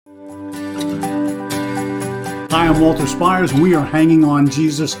Hi, I'm Walter Spires, and we are hanging on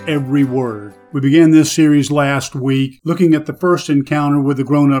Jesus' every word. We began this series last week looking at the first encounter with the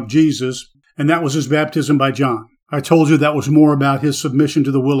grown-up Jesus, and that was his baptism by John. I told you that was more about his submission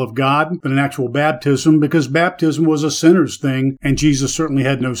to the will of God than an actual baptism, because baptism was a sinner's thing, and Jesus certainly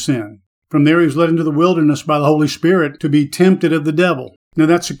had no sin. From there, he was led into the wilderness by the Holy Spirit to be tempted of the devil. Now,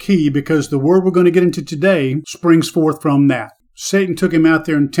 that's a key, because the word we're going to get into today springs forth from that. Satan took him out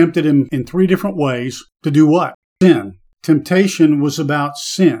there and tempted him in three different ways to do what? Sin. Temptation was about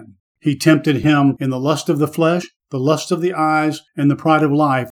sin. He tempted him in the lust of the flesh, the lust of the eyes, and the pride of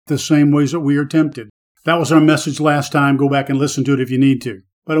life, the same ways that we are tempted. That was our message last time. Go back and listen to it if you need to.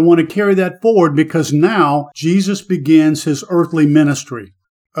 But I want to carry that forward because now Jesus begins his earthly ministry.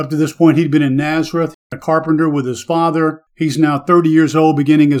 Up to this point, he'd been in Nazareth, a carpenter with his father. He's now 30 years old,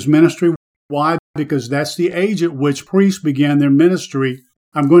 beginning his ministry. Why? Because that's the age at which priests began their ministry.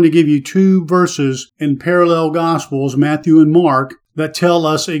 I'm going to give you two verses in parallel Gospels, Matthew and Mark, that tell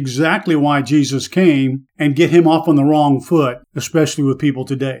us exactly why Jesus came and get him off on the wrong foot, especially with people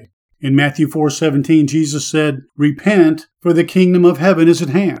today. In Matthew 4:17, Jesus said, "Repent, for the kingdom of heaven is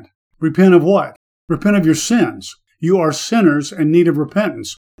at hand." Repent of what? Repent of your sins. You are sinners in need of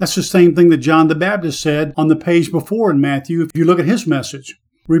repentance. That's the same thing that John the Baptist said on the page before in Matthew, if you look at his message.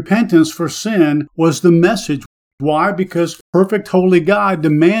 Repentance for sin was the message. Why? Because perfect holy God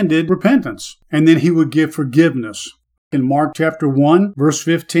demanded repentance, and then he would give forgiveness. In Mark chapter 1, verse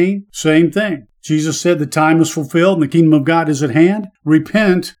 15, same thing. Jesus said the time is fulfilled and the kingdom of God is at hand.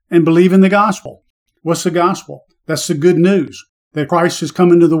 Repent and believe in the gospel. What's the gospel? That's the good news, that Christ has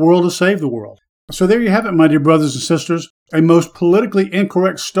come into the world to save the world. So there you have it, my dear brothers and sisters, a most politically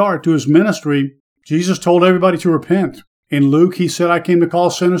incorrect start to his ministry. Jesus told everybody to repent. In Luke, he said, "I came to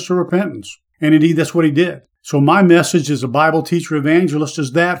call sinners to repentance." And indeed, that's what he did. So my message as a Bible teacher evangelist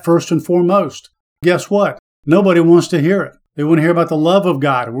is that first and foremost. Guess what? Nobody wants to hear it. They want to hear about the love of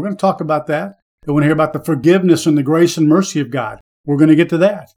God. We're going to talk about that. They want to hear about the forgiveness and the grace and mercy of God. We're going to get to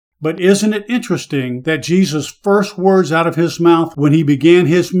that. But isn't it interesting that Jesus' first words out of his mouth when he began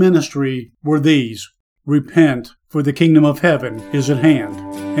his ministry were these: "Repent, for the kingdom of heaven is at hand."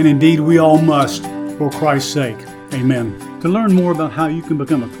 And indeed, we all must, for Christ's sake. Amen. To learn more about how you can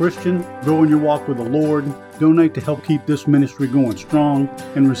become a Christian, grow in your walk with the Lord, donate to help keep this ministry going strong,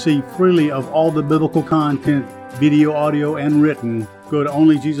 and receive freely of all the biblical content, video, audio, and written, go to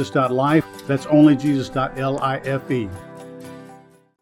onlyjesus.life. That's onlyjesus.life.